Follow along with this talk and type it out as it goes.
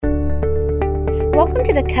Welcome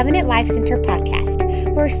to the Covenant Life Center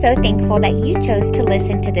podcast. We're so thankful that you chose to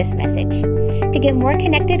listen to this message. To get more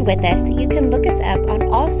connected with us, you can look us up on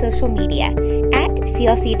all social media at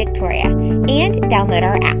CLC Victoria and download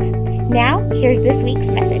our app. Now, here's this week's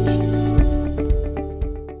message.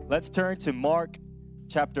 Let's turn to Mark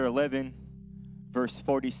chapter 11, verse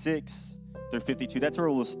 46 through 52. That's where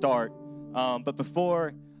we'll start. But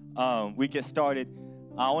before we get started,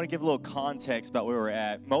 I want to give a little context about where we're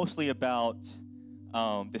at, mostly about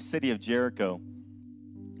the city of Jericho.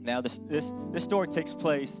 Now, this story takes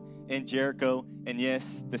place in Jericho, and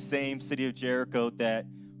yes, the same city of Jericho that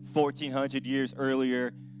 1,400 years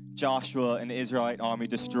earlier, Joshua and the Israelite army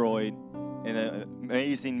destroyed in an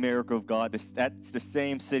amazing miracle of God. That's the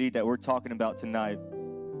same city that we're talking about tonight.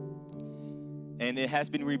 And it has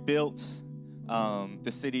been rebuilt,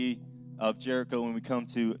 the city of Jericho. When we come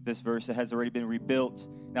to this verse, it has already been rebuilt.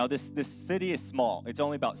 Now, this city is small. It's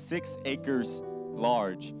only about 6 acres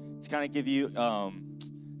large. To kind of give you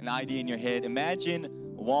an idea in your head, imagine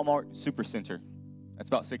a Walmart supercenter. That's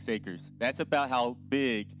about 6 acres. That's about how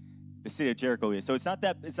big the city of Jericho is. So it's not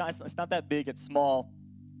that big. It's small.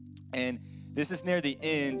 And this is near the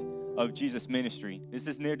end of Jesus' ministry. This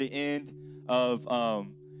is near the end of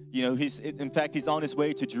he's on his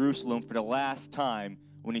way to Jerusalem for the last time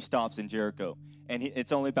when he stops in Jericho. And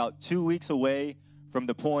it's only about 2 weeks away from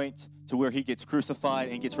the point to where he gets crucified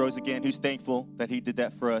and gets rose again. Who's thankful that he did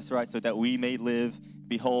that for us, right? So that we may live,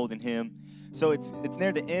 behold in him. So it's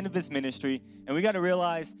near the end of his ministry, and we got to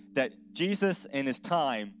realize that Jesus in his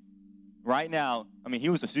time, right now, I mean, he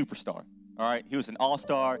was a superstar, all right? He was an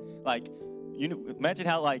all-star. Like, imagine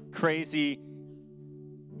how, like, crazy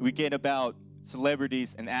we get about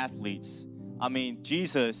celebrities and athletes. I mean,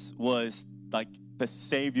 Jesus was, like, the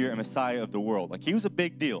Savior and Messiah of the world. Like, he was a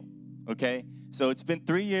big deal, okay? So it's been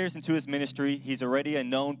 3 years into his ministry. He's already a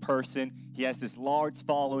known person. He has this large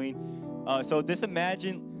following. So just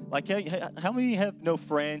imagine, like, how many have no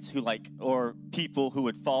friends who, like, or people who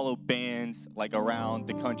would follow bands, like, around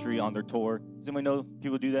the country on their tour? Does anyone know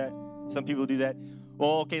people do that? Some people do that.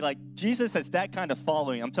 Well, okay, like, Jesus has that kind of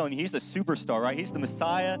following. I'm telling you, he's a superstar, right? He's the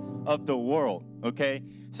Messiah of the world, okay?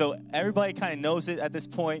 So everybody kind of knows it at this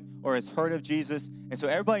point or has heard of Jesus, and so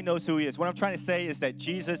everybody knows who he is. What I'm trying to say is that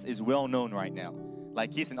Jesus is well known right now.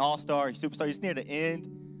 Like, he's an all-star, he's a superstar. He's near the end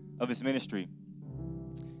of his ministry.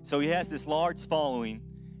 So he has this large following,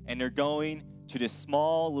 and they're going to this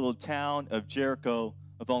small little town of Jericho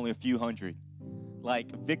of only a few hundred.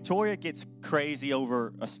 Like, Victoria gets crazy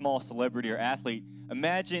over a small celebrity or athlete.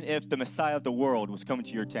 Imagine if the Messiah of the world was coming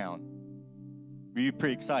to your town. You're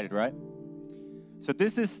pretty excited, right? So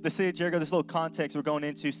this is the city of Jericho, this little context we're going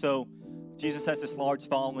into. So Jesus has this large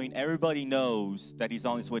following. Everybody knows that he's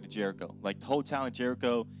on his way to Jericho. Like, the whole town of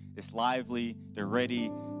Jericho is lively. They're ready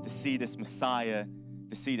to see this Messiah,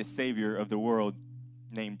 to see the Savior of the world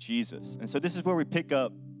named Jesus. And so this is where we pick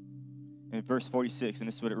up in verse 46, and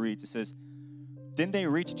this is what it reads. It says, "Then they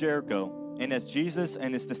reached Jericho, and as Jesus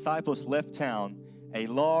and his disciples left town, a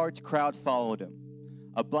large crowd followed him.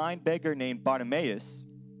 A blind beggar named Bartimaeus,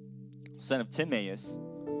 son of Timaeus,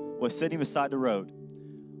 was sitting beside the road.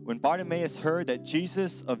 When Bartimaeus heard that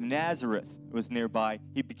Jesus of Nazareth was nearby,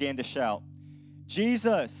 he began to shout,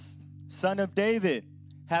 'Jesus, son of David,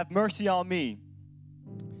 have mercy on me.'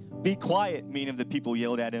 'Be quiet,' many of the people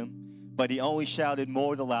yelled at him, but he only shouted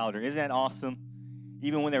more the louder." Isn't that awesome?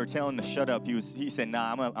 Even when they were telling him to shut up, he said,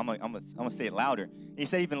 "Nah, I'm gonna say it louder." He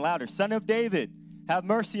said even louder, "Son of David, have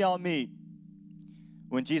mercy on me."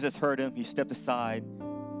 When Jesus heard him, he stepped aside.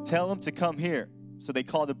 "Tell him to come here." So they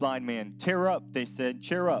called the blind man. "Tear up," they said.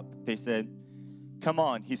 "Cheer up," they said. "Come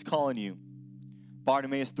on, he's calling you."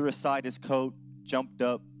 Bartimaeus threw aside his coat, jumped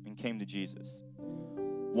up, and came to Jesus.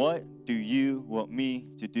 "What do you want me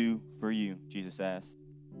to do for you?" Jesus asked.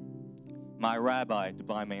 "My rabbi," the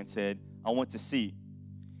blind man said, "I want to see."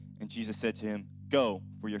 And Jesus said to him, "Go,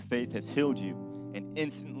 for your faith has healed you." And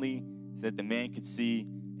instantly said the man could see,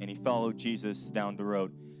 and he followed Jesus down the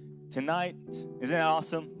road. Tonight, isn't that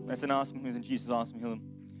awesome? That's an awesome, isn't Jesus awesome? Healing.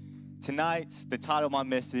 Tonight, the title of my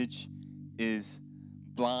message is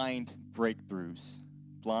Blind Breakthroughs.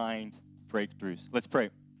 Blind Breakthroughs. Let's pray.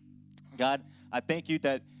 God, I thank you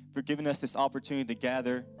that for giving us this opportunity to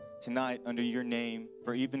gather tonight under your name,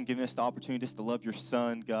 for even giving us the opportunity just to love your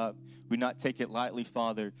son, God. We not take it lightly,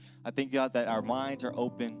 Father. I thank, God, that our minds are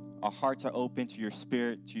open, our hearts are open to your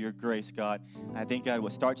spirit, to your grace, God. I thank, God,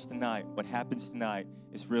 what starts tonight, what happens tonight,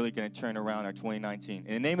 is really going to turn around our 2019.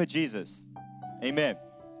 In the name of Jesus, amen.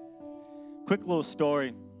 Quick little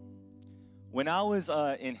story. When I was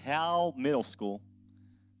in Howell Middle School,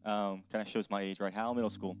 kind of shows my age, right? Howell Middle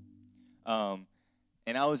School.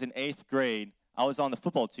 And I was in 8th grade. I was on the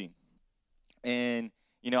football team. And,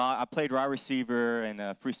 I played wide receiver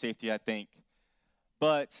and free safety, I think.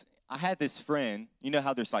 But I had this friend. You know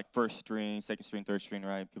how there's like first string, second string, third string,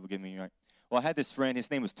 right? People get me, right? Well, I had this friend. His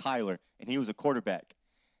name was Tyler, and he was a quarterback.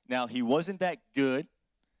 Now, he wasn't that good.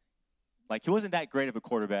 Like, he wasn't that great of a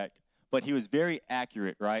quarterback, but he was very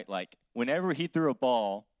accurate, right? Like, whenever he threw a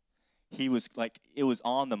ball, he was like, it was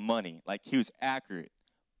on the money. Like, he was accurate.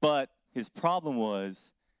 But his problem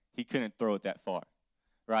was he couldn't throw it that far,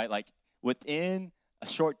 right? Like, within a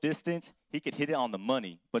short distance, he could hit it on the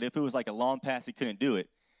money. But if it was like a long pass, he couldn't do it.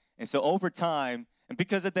 And so over time, and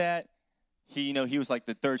because of that, he was like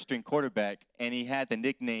the third string quarterback, and he had the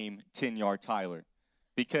nickname 10-Yard Tyler.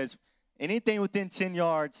 Because anything within 10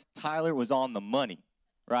 yards, Tyler was on the money,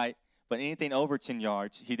 right? But anything over 10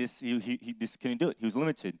 yards, he just couldn't do it. He was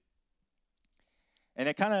limited. And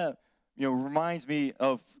it kind of, reminds me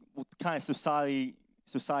of the kind of society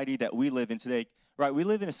that we live in today, right? We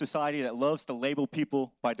live in a society that loves to label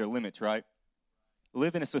people by their limits, right? We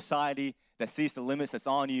live in a society that sees the limits that's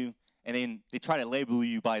on you, and then they try to label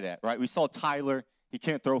you by that, right? We saw Tyler. He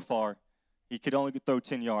can't throw far. He could only throw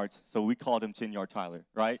 10 yards, so we called him 10-Yard Tyler,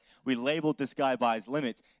 right? We labeled this guy by his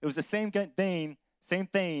limits. It was the same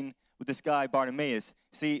thing with this guy Bartimaeus.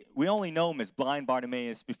 See, we only know him as blind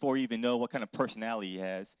Bartimaeus before we even know what kind of personality he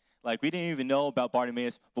has. Like, we didn't even know about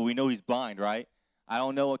Bartimaeus, but we know he's blind, right? I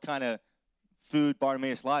don't know what kind of food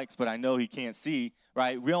Bartimaeus likes, but I know he can't see,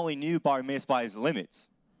 right? We only knew Bartimaeus by his limits.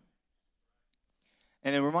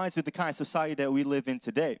 And it reminds me of the kind of society that we live in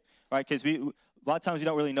today, right? Because a lot of times we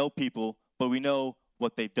don't really know people, but we know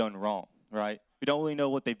what they've done wrong, right? We don't really know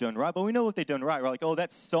what they've done right, but we know what they've done right. We're like, oh,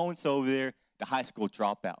 that's so-and-so over there, the high school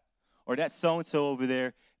dropout. Or that's so-and-so over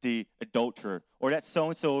there, the adulterer. Or that's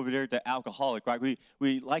so-and-so over there, the alcoholic, right?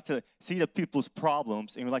 We like to see the people's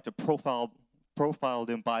problems, and we like to profile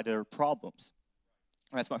them by their problems.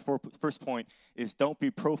 And that's my first point, is don't be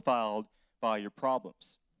profiled by your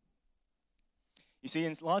problems. You see,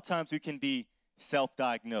 a lot of times we can be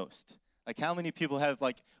self-diagnosed. Like, how many people have,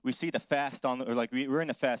 like, we see the fast we're in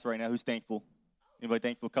the fast right now. Who's thankful? Anybody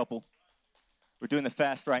thankful? Couple? We're doing the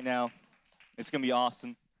fast right now. It's going to be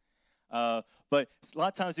awesome. But a lot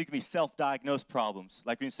of times we can be self-diagnosed problems.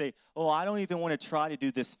 Like, we can say, oh, I don't even want to try to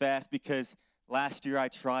do this fast because last year I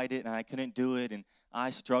tried it and I couldn't do it, and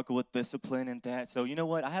I struggle with discipline and that. So, you know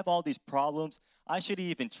what? I have all these problems. I shouldn't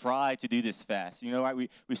even try to do this fast. Right?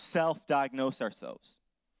 We self-diagnose ourselves.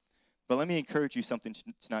 But let me encourage you something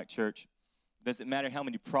tonight, church. Doesn't matter how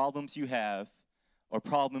many problems you have, or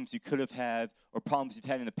problems you could have had, or problems you've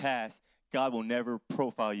had in the past, God will never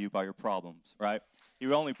profile you by your problems, right? He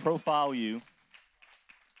will only profile you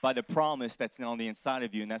by the promise that's on the inside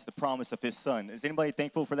of you, and that's the promise of his son. Is anybody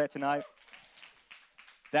thankful for that tonight?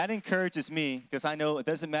 That encourages me, because I know it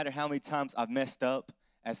doesn't matter how many times I've messed up,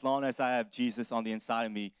 as long as I have Jesus on the inside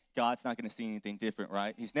of me, God's not going to see anything different,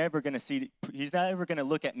 right? He's never going to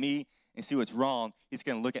look at me and see what's wrong. He's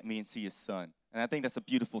going to look at me and see his son. And I think that's a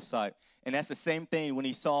beautiful sight. And that's the same thing when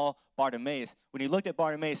he saw Bartimaeus. When he looked at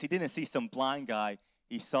Bartimaeus, he didn't see some blind guy.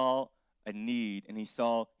 He saw a need, and he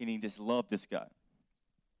just loved this guy.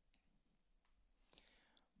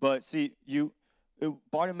 But see,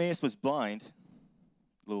 Bartimaeus was blind.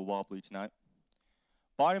 A little wobbly tonight.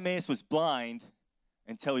 Bartimaeus was blind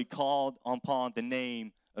until he called upon the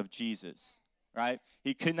name of Jesus, right?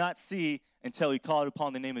 He could not see until he called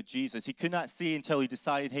upon the name of Jesus. He could not see until he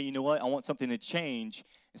decided, hey, you know what? I want something to change.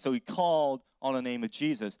 And so he called on the name of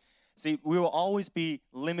Jesus. See, we will always be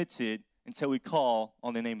limited until we call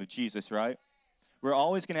on the name of Jesus, right? We're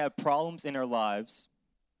always going to have problems in our lives.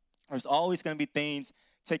 There's always going to be things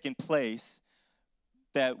taking place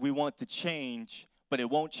that we want to change, but it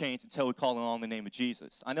won't change until we call on the name of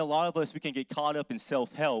Jesus. I know a lot of us, we can get caught up in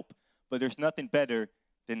self-help, but there's nothing better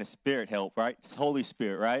than the Spirit help, right? It's Holy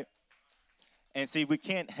Spirit, right? And see, we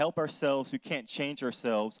can't help ourselves. We can't change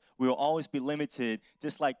ourselves. We will always be limited,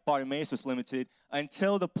 just like Bartimaeus was limited,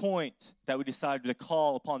 until the point that we decided to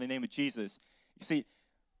call upon the name of Jesus. You see,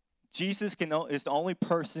 Jesus is the only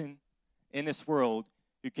person in this world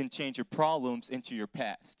who can change your problems into your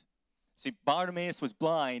past. See, Bartimaeus was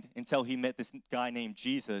blind until he met this guy named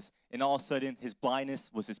Jesus, and all of a sudden, his blindness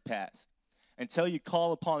was his past. Until you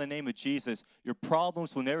call upon the name of Jesus, your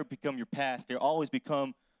problems will never become your past. They'll always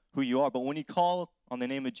become who you are. But when you call on the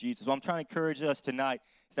name of Jesus, what I'm trying to encourage us tonight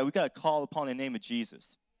is that we got to call upon the name of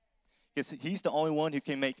Jesus, because he's the only one who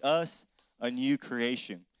can make us a new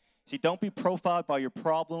creation. See, don't be profiled by your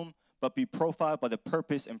problem, but be profiled by the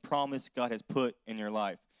purpose and promise God has put in your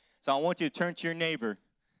life. So I want you to turn to your neighbor.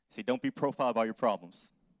 Say, don't be profiled by your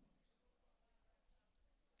problems.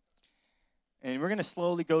 And we're going to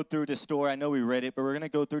slowly go through the story. I know we read it, but we're going to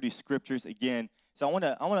go through these scriptures again. So I want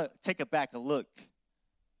to take a back a look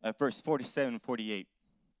at verse 47 and 48.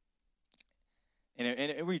 And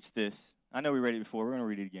it reads this. I know we read it before. We're going to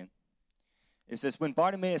read it again. It says, when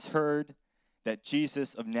Bartimaeus heard that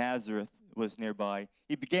Jesus of Nazareth was nearby,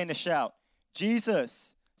 he began to shout,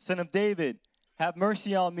 Jesus, Son of David, have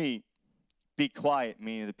mercy on me. Be quiet,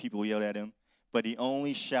 meaning the people yelled at him. But he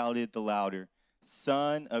only shouted the louder,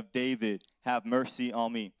 Son of David, have mercy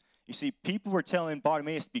on me. You see, people were telling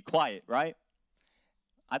Bartimaeus to be quiet, right?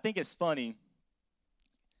 I think it's funny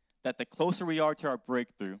that the closer we are to our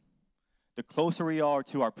breakthrough, the closer we are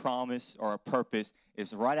to our promise or our purpose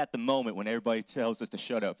is right at the moment when everybody tells us to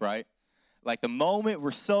shut up, right? Like the moment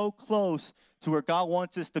we're so close to where God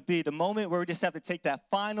wants us to be, the moment where we just have to take that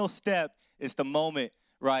final step is the moment,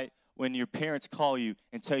 right, when your parents call you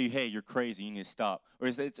and tell you, hey, you're crazy, you need to stop. Or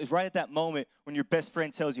it's right at that moment when your best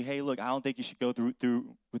friend tells you, hey, look, I don't think you should go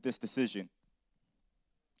through with this decision.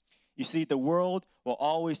 You see, the world will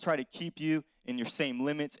always try to keep you in your same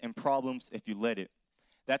limits and problems if you let it.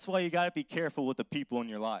 That's why you got to be careful with the people in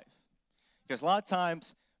your life. Because a lot of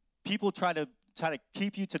times, people try to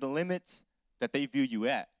keep you to the limits that they view you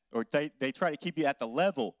at. Or they try to keep you at the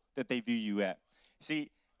level that they view you at. See,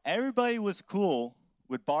 everybody was cool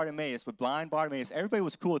with Bartimaeus, with blind Bartimaeus. Everybody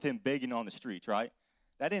was cool with him begging on the streets, right?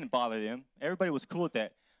 That didn't bother them. Everybody was cool with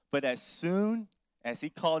that. But as soon as he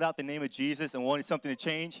called out the name of Jesus and wanted something to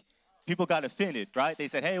change, people got offended, right? They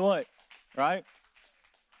said, hey, what? Right?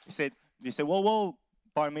 They said, whoa,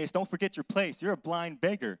 Bartimaeus, don't forget your place. You're a blind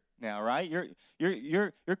beggar now, right?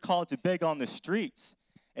 You're called to beg on the streets.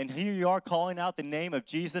 And here you are calling out the name of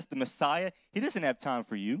Jesus, the Messiah. He doesn't have time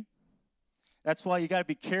for you. That's why you got to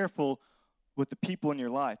be careful with the people in your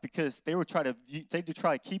life, because they try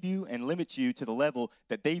to keep you and limit you to the level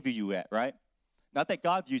that they view you at, right? Not that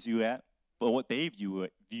God views you at, but what they view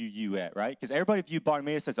you at, right? Because everybody viewed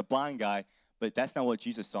Bartimaeus as a blind guy, but that's not what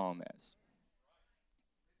Jesus saw him as.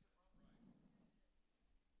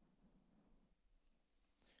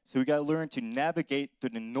 So we got to learn to navigate through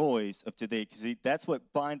the noise of today, because that's what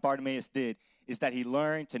blind Bartimaeus did, is that he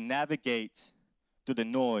learned to navigate through the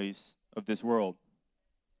noise of this world.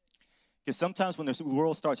 Because sometimes when the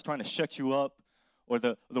world starts trying to shut you up, or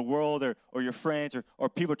the world or your friends or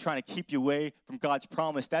people trying to keep you away from God's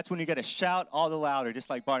promise, that's when you got to shout all the louder, just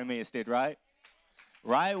like Bartimaeus did, right?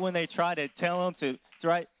 Right when they try to tell him to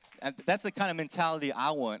right? And that's the kind of mentality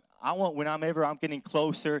I want. I want when I'm getting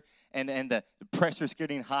closer and the pressure's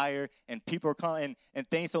getting higher and people are calling and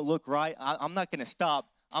things don't look right, I'm not going to stop.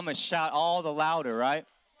 I'm going to shout all the louder, right?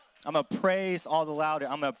 I'm going to praise all the louder.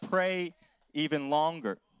 I'm going to pray even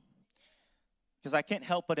longer. Because I can't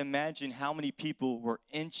help but imagine how many people were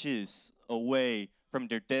inches away from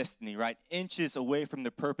their destiny, right? Inches away from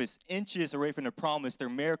their purpose, inches away from their promise, their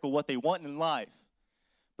miracle, what they want in life.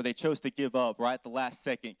 But they chose to give up right at the last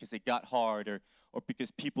second because it got hard or because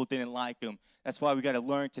people didn't like them. That's why we got to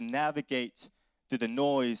learn to navigate through the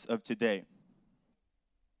noise of today.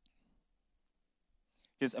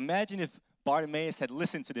 Because imagine if Bartimaeus had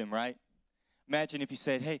listened to them, right? Imagine if he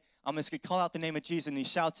said, hey, I'm just going to call out the name of Jesus, and he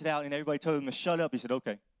shouts it out, and everybody told him to shut up. He said,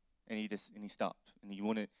 okay. And he stopped. And he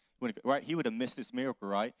wouldn't, right? He would have missed this miracle,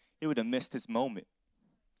 right? He would have missed his moment.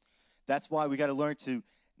 That's why we got to learn to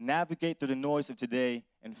navigate through the noise of today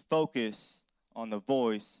and focus on the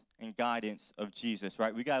voice and guidance of Jesus,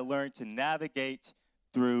 right? We got to learn to navigate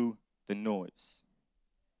through the noise.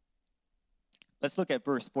 Let's look at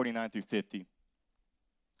verse 49 through 50.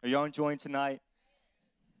 Are y'all enjoying tonight?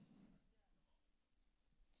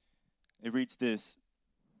 It reads this.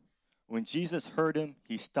 When Jesus heard him,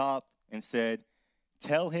 he stopped and said,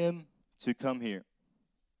 tell him to come here.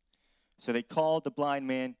 So they called the blind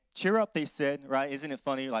man. Cheer up, they said, right? Isn't it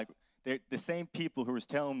funny? Like, the same people who was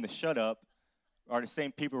telling him to shut up are the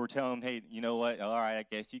same people who were telling him, hey, you know what? All right, I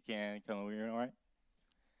guess you can come over here, all right?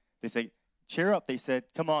 They say, cheer up, they said.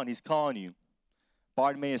 Come on, he's calling you.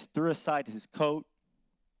 Bartimaeus threw aside his coat,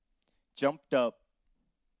 jumped up,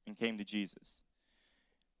 and came to Jesus.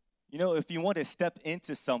 You know, if you want to step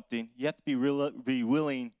into something, you have to be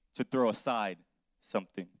willing to throw aside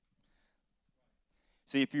something.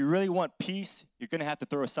 So if you really want peace, you're going to have to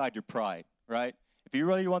throw aside your pride, right? If you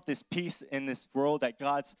really want this peace in this world that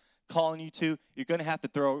God's calling you to, you're going to have to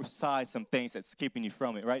throw aside some things that's keeping you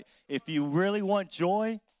from it, right? If you really want joy,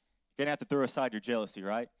 you're going to have to throw aside your jealousy,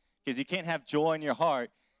 right? Because you can't have joy in your heart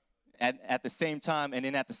at the same time, and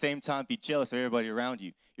then at the same time be jealous of everybody around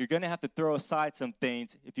you. You're going to have to throw aside some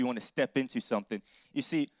things if you want to step into something. You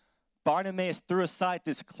see, Bartimaeus threw aside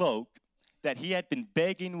this cloak that he had been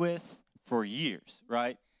begging with for years,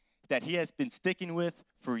 right? That he has been sticking with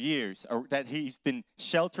for years, or that he's been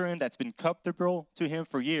sheltering, that's been comfortable to him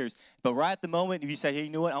for years. But right at the moment, he said, hey, you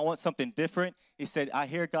know what? I want something different. He said, I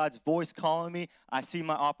hear God's voice calling me. I see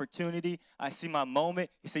my opportunity. I see my moment.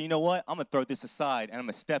 He said, you know what? I'm going to throw this aside, and I'm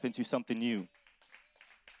going to step into something new.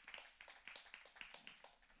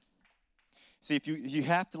 See, if you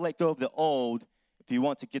have to let go of the old if you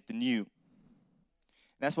want to get the new. And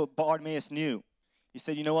that's what Bartimaeus knew. He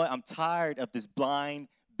said, you know what? I'm tired of this blind,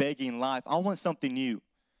 begging life. I want something new.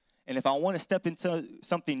 And if I want to step into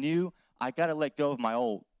something new, I got to let go of my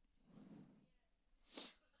old.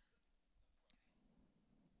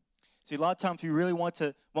 See, a lot of times we really want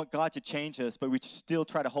God to change us, but we still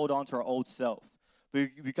try to hold on to our old self. We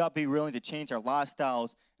got to be willing to change our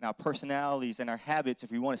lifestyles and our personalities and our habits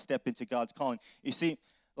if we want to step into God's calling. You see,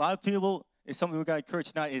 a lot of people, it's something we're going to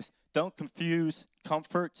encourage tonight, is don't confuse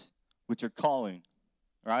comfort with your calling,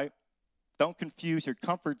 right? Don't confuse your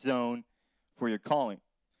comfort zone for your calling.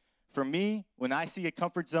 For me, when I see a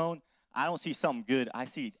comfort zone, I don't see something good. I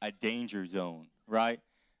see a danger zone, right?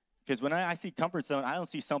 Because when I see comfort zone, I don't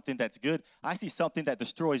see something that's good. I see something that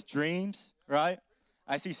destroys dreams, right?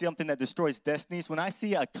 I see something that destroys destinies. When I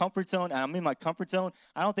see a comfort zone and I'm in my comfort zone,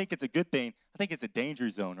 I don't think it's a good thing. I think it's a danger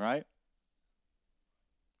zone, right?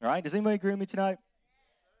 All right? Does anybody agree with me tonight?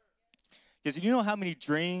 Because you know how many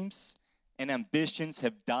dreams and ambitions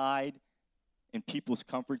have died in people's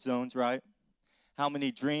comfort zones, right? How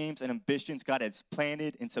many dreams and ambitions God has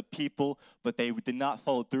planted into people, but they did not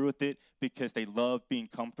follow through with it because they love being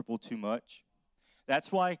comfortable too much.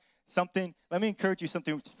 That's why let me encourage you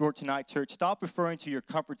something for tonight, church. Stop referring to your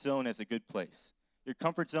comfort zone as a good place. Your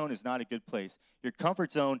comfort zone is not a good place. Your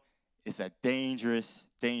comfort zone is a dangerous,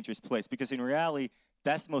 dangerous place because in reality,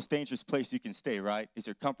 that's the most dangerous place you can stay, right, is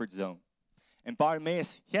your comfort zone. And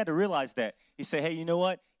Bartimaeus, he had to realize that. He said, hey, you know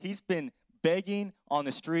what? He's been begging on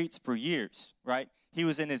the streets for years, right? He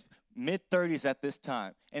was in his mid-30s at this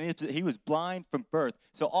time, and he was blind from birth.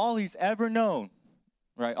 So all he's ever known,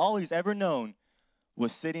 right, all he's ever known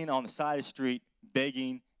was sitting on the side of the street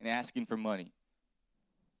begging and asking for money.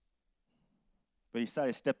 But he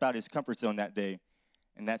decided to step out of his comfort zone that day,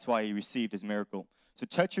 and that's why he received his miracle. So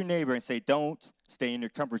touch your neighbor and say, don't stay in your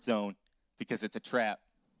comfort zone because it's a trap.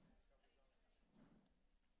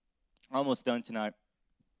 Almost done tonight.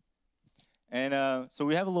 And so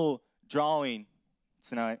we have a little drawing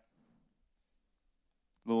tonight.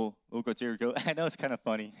 Little Jericho. I know it's kind of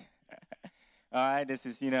funny. All right, this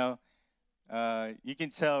is, you can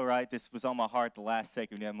tell, right, this was on my heart the last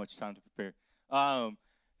second. We didn't have much time to prepare.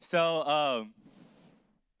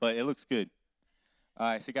 But it looks good. All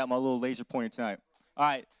right, so I got my little laser pointer tonight. All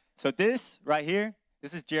right, so this right here,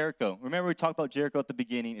 this is Jericho. Remember we talked about Jericho at the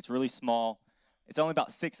beginning. It's really small. It's only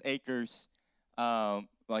about 6 acres,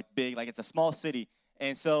 big, like it's a small city.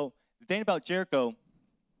 And so the thing about Jericho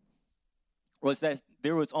was that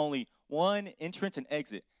there was only one entrance and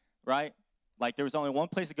exit, right? Like there was only one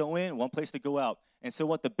place to go in, one place to go out. And so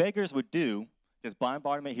what the beggars would do, because blind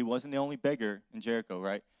Bartimaeus, he wasn't the only beggar in Jericho,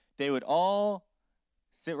 right? They would all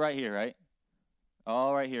sit right here, right?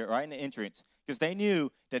 All right here, right in the entrance. Because they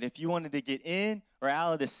knew that if you wanted to get in or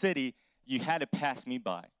out of the city, you had to pass me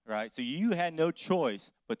by, right? So you had no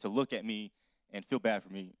choice but to look at me and feel bad for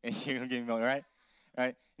me. And you're going to get me, right?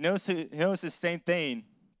 Right? Notice the same thing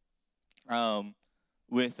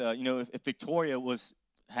with, if Victoria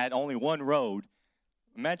had only one road.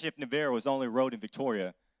 Imagine if Navarro was only a road in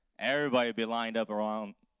Victoria. Everybody would be lined up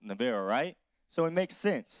around Navarro, right? So it makes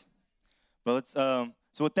sense. But let's, so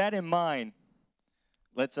with that in mind,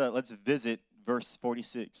 let's visit verse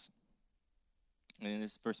 46. And in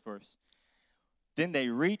this first verse. Then they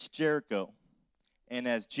reached Jericho, and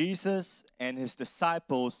as Jesus and his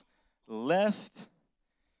disciples left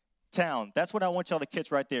town, that's what I want y'all to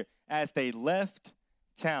catch right there. As they left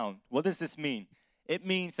town, what does this mean? It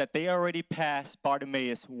means that they already passed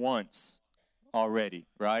Bartimaeus once already,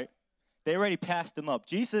 right? They already passed him up.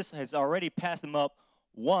 Jesus has already passed him up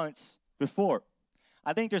once before.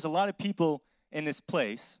 I think there's a lot of people in this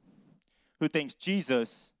place who thinks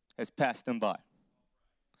Jesus has passed them by.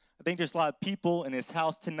 I think there's a lot of people in this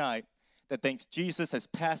house tonight that thinks Jesus has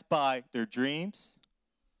passed by their dreams,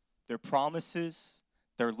 their promises,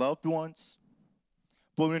 their loved ones.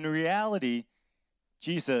 But in reality,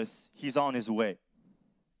 Jesus, he's on his way.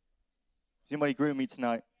 Does anybody agree with me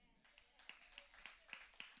tonight?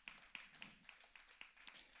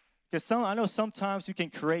 Because I know sometimes we can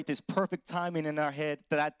create this perfect timing in our head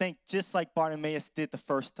that I think just like Bartimaeus did the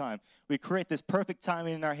first time. We create this perfect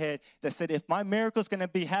timing in our head that said, if my miracle's going to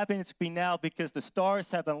be happening, it's going to be now because the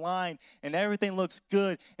stars have aligned and everything looks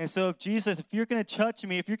good. And so if Jesus, if you're going to touch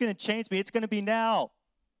me, if you're going to change me, it's going to be now.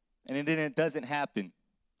 And then it doesn't happen.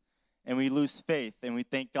 and we lose faith, and we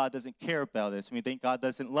think God doesn't care about us, and we think God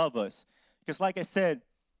doesn't love us. Because like I said,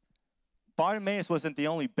 Bartimaeus wasn't the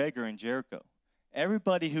only beggar in Jericho.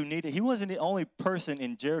 Everybody who needed, he wasn't the only person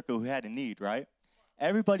in Jericho who had a need, right?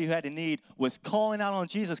 Everybody who had a need was calling out on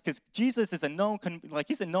Jesus, because Jesus is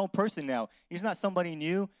he's a known person now. He's not somebody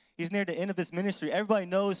new. He's near the end of his ministry. Everybody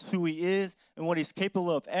knows who he is and what he's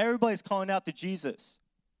capable of. Everybody's calling out to Jesus.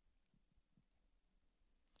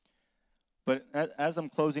 But as I'm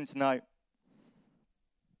closing tonight,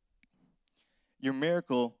 your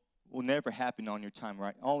miracle will never happen on your time,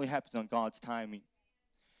 right? It only happens on God's timing.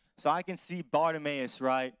 So I can see Bartimaeus,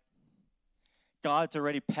 right? God's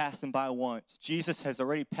already passed him by once. Jesus has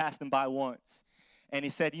already passed him by once. And he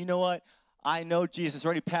said, you know what? I know Jesus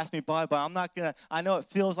already passed me by, but I'm not going to, I know it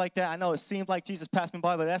feels like that. I know it seems like Jesus passed me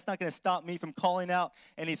by, but that's not going to stop me from calling out.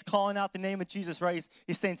 And he's calling out the name of Jesus, right?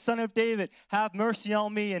 He's saying, Son of David, have mercy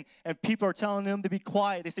on me. And people are telling him to be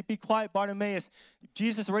quiet. They say, be quiet, Bartimaeus.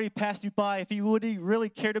 Jesus already passed you by. If he would have really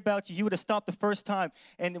cared about you, he would have stopped the first time.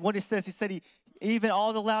 And what he says, he said, he even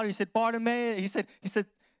all the louder, he said, Bartimaeus, he said,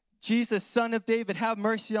 Jesus, Son of David, have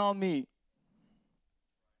mercy on me.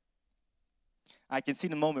 I can see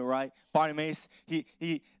the moment, right? Bartimaeus,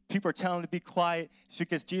 people are telling him to be quiet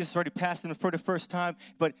because Jesus already passed him for the first time,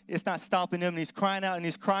 but it's not stopping him, and he's crying out, and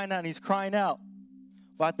he's crying out, and he's crying out.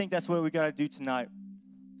 Well, I think that's what we got to do tonight.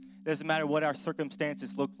 It doesn't matter what our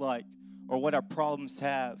circumstances look like, or what our problems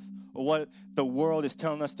have, or what the world is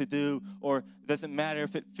telling us to do, or it doesn't matter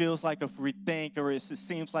if it feels like, if we think, or it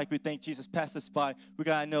seems like we think Jesus passed us by. We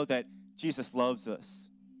got to know that Jesus loves us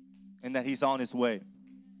and that he's on his way.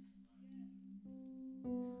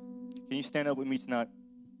 Can you stand up with me tonight?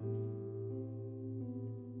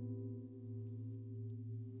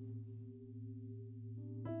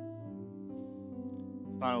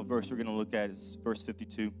 Final verse we're going to look at is verse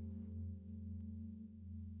 52.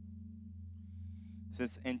 It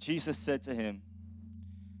says, and Jesus said to him,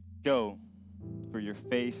 go, for your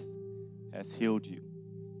faith has healed you.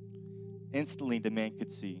 Instantly the man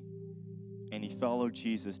could see, and he followed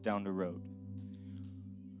Jesus down the road.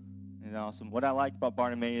 And awesome. What I like about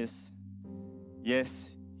Bartimaeus,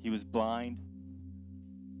 yes, he was blind.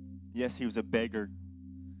 Yes, he was a beggar.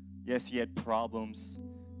 Yes, he had problems.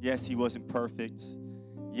 Yes, he wasn't perfect.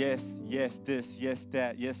 Yes, this, yes,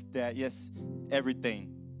 that, yes, everything.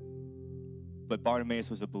 But Bartimaeus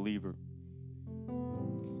was a believer.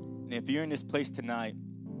 And if you're in this place tonight,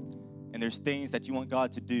 and there's things that you want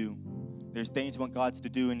God to do, there's things you want God to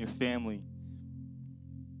do in your family,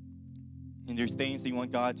 and there's things that you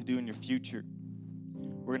want God to do in your future,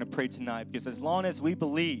 we're going to pray tonight, because as long as we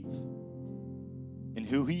believe in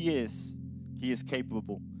who he is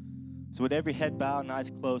capable. So with every head bowed and eyes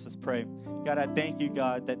closed, let's pray. God, I thank you,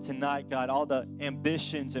 God, that tonight, God, all the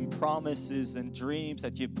ambitions and promises and dreams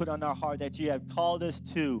that you've put on our heart, that you have called us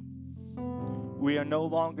to, we are no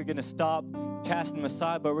longer going to stop casting them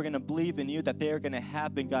aside, but we're going to believe in you that they are going to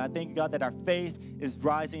happen, God. I thank you, God, that our faith is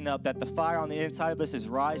rising up, that the fire on the inside of us is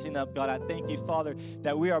rising up, God. I thank you, Father,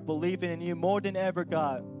 that we are believing in you more than ever,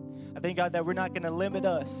 God. I thank God that we're not going to limit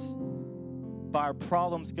us by our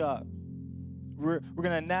problems, God. We're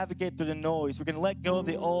going to navigate through the noise. We're going to let go of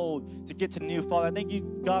the old to get to the new. Father, I thank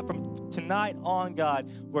you, God, from tonight on, God,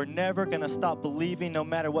 we're never going to stop believing no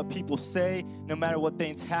matter what people say, no matter what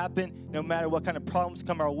things happen, no matter what kind of problems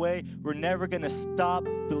come our way. We're never going to stop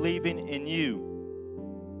believing in you.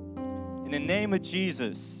 In the name of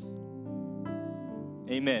Jesus,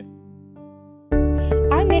 amen.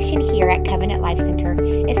 Our mission here at Covenant Life Center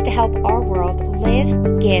is to help our world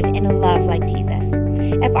live, give, and love like Jesus.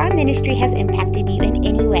 If our ministry has impacted you in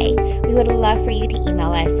any way, we would love for you to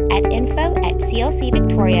email us at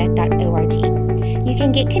info@clcvictoria.org. You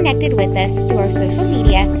can get connected with us through our social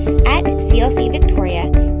media at CLC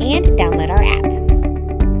Victoria